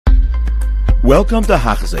Welcome to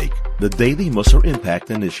Hachzik, the Daily Musar Impact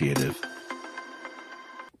Initiative.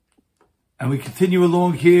 And we continue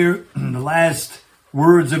along here in the last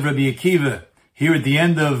words of Rabbi Akiva, here at the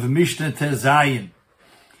end of Mishnah Tezayin.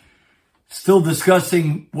 Still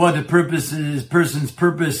discussing what a person's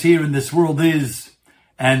purpose here in this world is,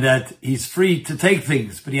 and that he's free to take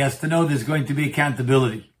things, but he has to know there's going to be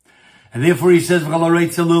accountability. And therefore he says,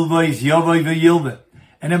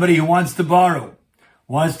 anybody who wants to borrow,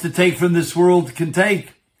 wants to take from this world, can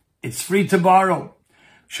take. It's free to borrow.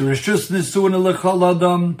 Permission is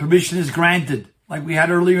granted. Like we had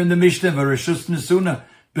earlier in the Mishnah,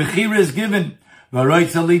 Bechira is given.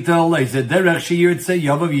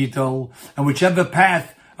 And whichever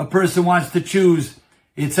path a person wants to choose,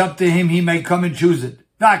 it's up to him, he may come and choose it.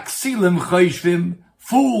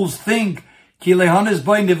 Fools think,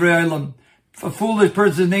 a foolish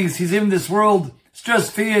person thinks he's in this world, it's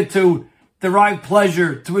just fear to derive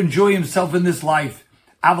pleasure, to enjoy himself in this life.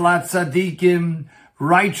 Avlat tzadikim,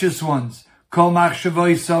 righteous ones, kol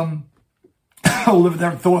machshavoisam, all of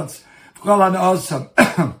their thoughts,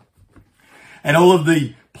 and all of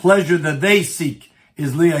the pleasure that they seek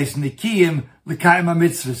is liyais nikiyim l'kayim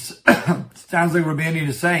mitzvahs. Sounds like Rabbi Yechiel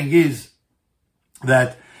is saying is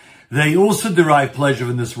that they also derive pleasure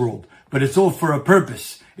in this world, but it's all for a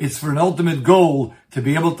purpose. It's for an ultimate goal to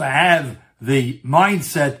be able to have the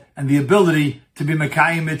mindset and the ability to be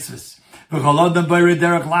mekayim mitzvahs.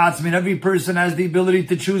 Every person has the ability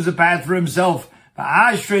to choose a path for himself.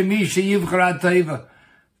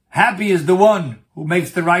 Happy is the one who makes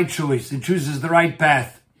the right choice and chooses the right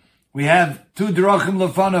path. We have two drachim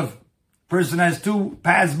lefanov. Person has two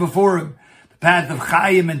paths before him: the path of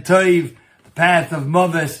chayim and toiv, the path of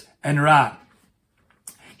maves and ra.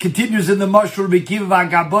 Continues in the Mashur B'Kiva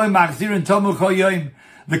Gaboy Machzir and Tomu Chol Yom.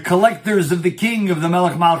 The collectors of the king of the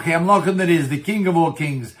Melech Malchei Amlochim, that is the king of all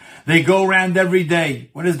kings. They go around every day.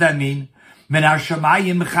 What does that mean? That's a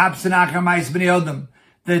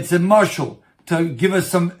mashal to give us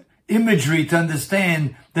some imagery to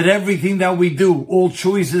understand that everything that we do, all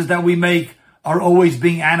choices that we make, are always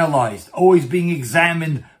being analyzed, always being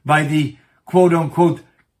examined by the quote-unquote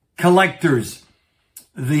collectors,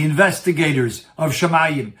 the investigators of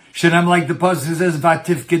Shamayim. Shanam, like the pasuk says,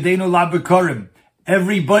 Vatifkedenu labekorim.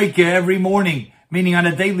 Every boike, every morning, meaning on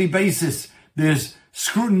a daily basis, there's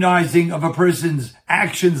scrutinizing of a person's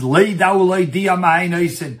actions, to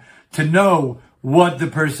know what the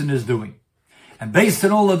person is doing. And based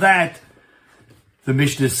on all of that, the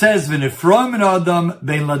Mishnah says, there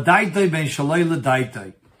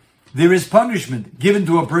is punishment given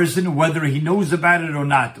to a person whether he knows about it or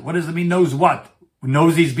not. What does it mean, knows what?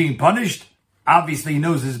 Knows he's being punished? Obviously he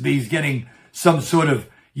knows he's getting some sort of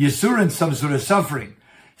yisurin, some sort of suffering.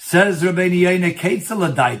 Says Rabbeinu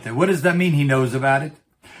Yechiel, what does that mean he knows about it?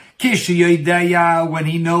 When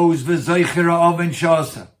he knows,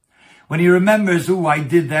 when he remembers, I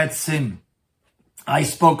did that sin. I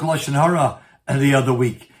spoke Lashon Hara the other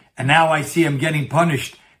week, and now I see I'm getting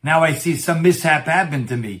punished. Now I see some mishap happen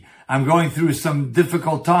to me. I'm going through some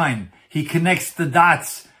difficult time. He connects the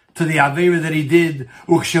dots to the Aveira that he did.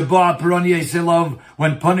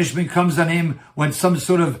 When punishment comes on him, when some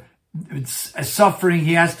sort of suffering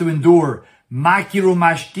he has to endure,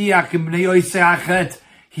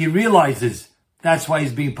 he realizes that's why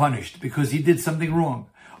he's being punished, because he did something wrong.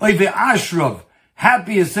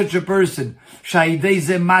 Happy is such a person,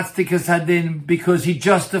 because he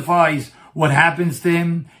justifies what happens to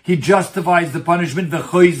him. He justifies the punishment, and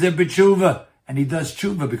he does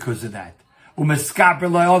tshuva because of that. And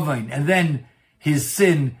then his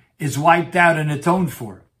sin is wiped out and atoned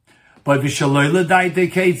for. But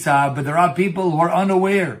there are people who are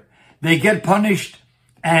unaware. They get punished,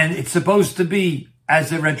 and it's supposed to be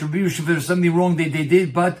as a retribution for something wrong they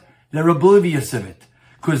did, but they're oblivious of it,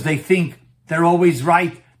 because they think they're always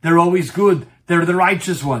right, they're always good, they're the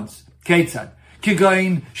righteous ones. Ketzad.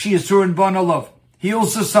 Kigain, Shiasur Banalov. He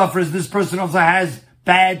also suffers, this person also has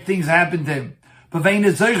bad things happen to him. But he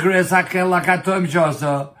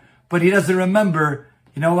doesn't remember,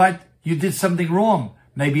 you know what? You did something wrong.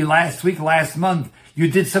 Maybe last week, last month,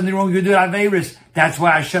 you did something wrong, you did Averis. That's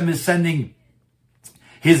why Hashem is sending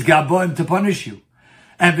his Gaboim to punish you.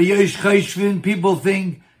 And people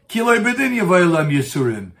think, it's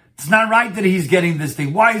not right that he's getting this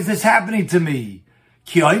thing. Why is this happening to me?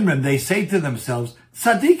 They say to themselves,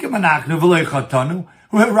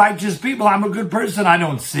 we're righteous people, I'm a good person, I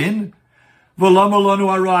don't sin. So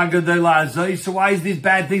why is these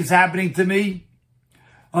bad things happening to me?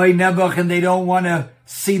 And they don't want to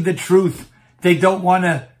see the truth. They don't want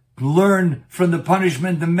to learn from the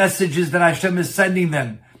punishment, the messages that Hashem is sending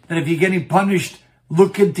them. That if you're getting punished,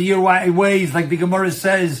 Look into your ways, like the Gemara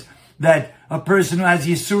says, that a person who has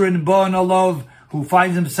Yisurin Bon Alov, who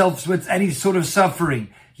finds himself with any sort of suffering,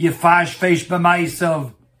 Yefash Fesh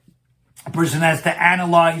B'maisav, a person has to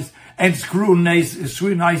analyze and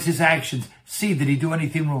scrutinize his actions. See, did he do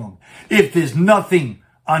anything wrong? If there's nothing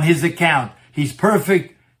on his account, he's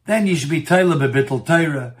perfect, then you should be Taila B'Bittel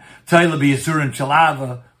Torah, Taila B'Yisurin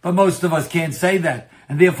Shalava. But most of us can't say that.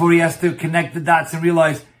 And therefore he has to connect the dots and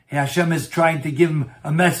realize Hashem is trying to give him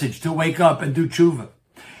a message to wake up and do tshuva.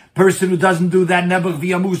 Person who doesn't do that, nebuch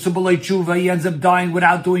v'yamusa b'lei tshuva, he ends up dying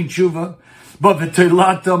without doing tshuva. But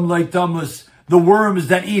v'teilatam leitamus, the worms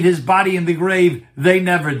that eat his body in the grave, they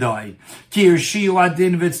never die. Ki shiu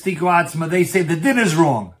adin v'tztiku atzma, they say the din is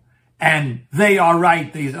wrong, and they are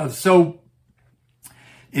right. They are so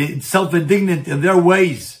self-indignant in their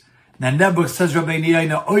ways. Now Nebuch says, Rabbeinu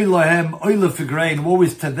Yaina, oy lahem, oy lefigrein, woe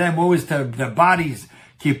is to them, woe is to their bodies,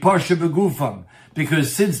 ki parsha begufam,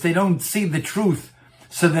 because since they don't see the truth,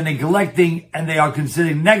 so they're neglecting and they are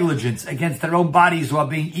considering negligence against their own bodies who are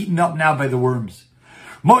being eaten up now by the worms.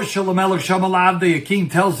 Moshe Lamelech Shamalavde, a king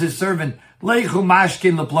tells his servant, Leichu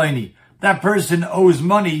Mashkin Lepleni, that person owes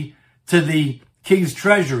money to the king's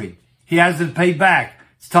treasury. He hasn't paid back.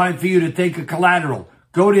 It's time for you to take a collateral.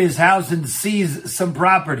 Go to his house and seize some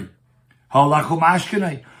property. So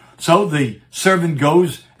the servant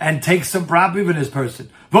goes and takes some property from this person.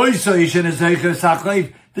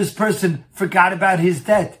 This person forgot about his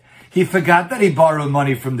debt. He forgot that he borrowed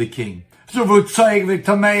money from the king. So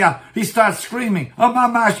he starts screaming, what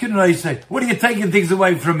are you taking things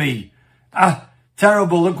away from me?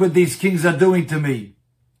 Terrible, look what these kings are doing to me.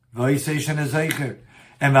 Then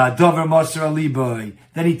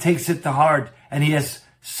he takes it to heart, and he is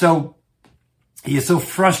so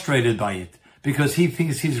frustrated by it, because he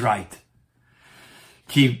thinks he's right.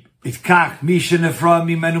 So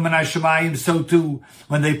too,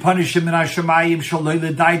 when they punish him in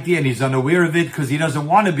Hashemayim, and he's unaware of it because he doesn't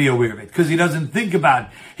want to be aware of it, because he doesn't think about it.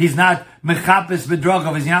 He's not mechapes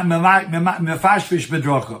bedrochov, he's not mefashvish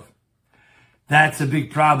bedrochov. That's a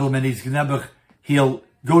big problem, and he'll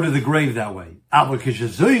go to the grave that way.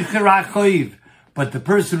 But the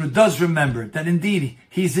person who does remember that indeed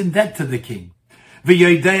he's in debt to the king, and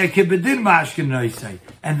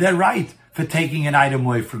they're right for taking an item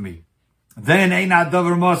away from me, then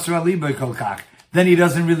he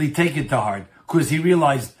doesn't really take it to heart, because he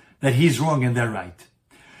realized that he's wrong and they're right.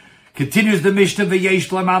 Continues the Mishnah,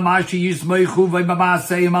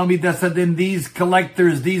 these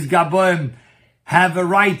collectors, these gaboim, have a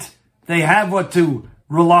right, they have what to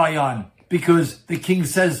rely on, because the king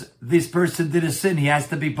says this person did a sin, he has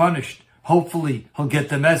to be punished. Hopefully he'll get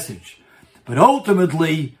the message. But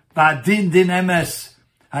ultimately, din emes,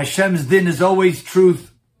 Hashem's din is always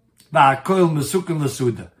truth.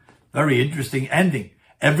 Very interesting ending.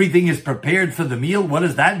 Everything is prepared for the meal. What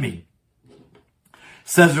does that mean?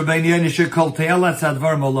 Says Rabbeinu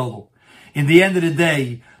Yaina, in the end of the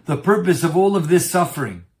day, the purpose of all of this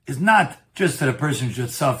suffering is not just that a person should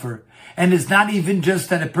suffer, and it's not even just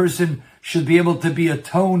that a person should be able to be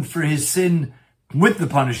atoned for his sin with the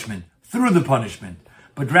punishment, through the punishment,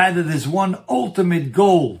 but rather there's one ultimate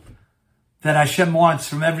goal that Hashem wants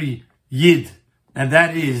from every Yid, and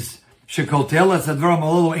that is the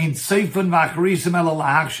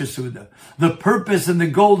purpose and the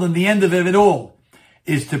goal and the end of it all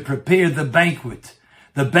is to prepare the banquet.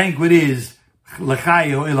 The banquet is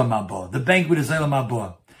the banquet is Olam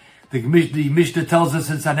Haba. The Mishnah tells us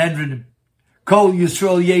in Sanhedrin, Kol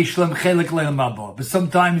Yisrael Yeshlem Chelik Olam Haba. But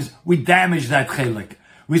sometimes we damage that chelik.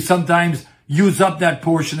 We sometimes use up that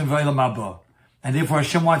portion of Olam Haba. And therefore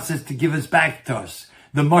Hashem wants us to give us back to us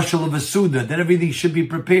the mashal of a Suda, that everything should be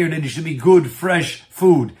prepared and it should be good, fresh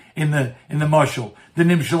food in the mashal. The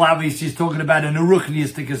Nimshal Avis is talking about an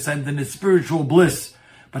aruchniistic ascent and its spiritual bliss.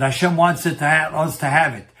 But Hashem wants us to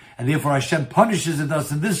have it. And therefore Hashem punishes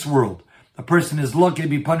us in this world. A person is lucky to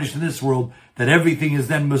be punished in this world, that everything is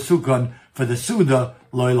then masukan for the Suda,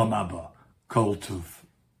 Lo'olam Haba. Kol Tuv.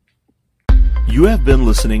 You have been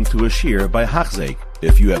listening to a shir by Hachzeik.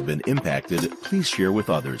 If you have been impacted, please share with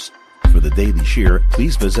others. For the daily shir,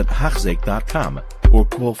 please visit Hachzeik.com or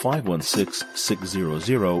call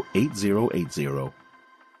 516-600-8080.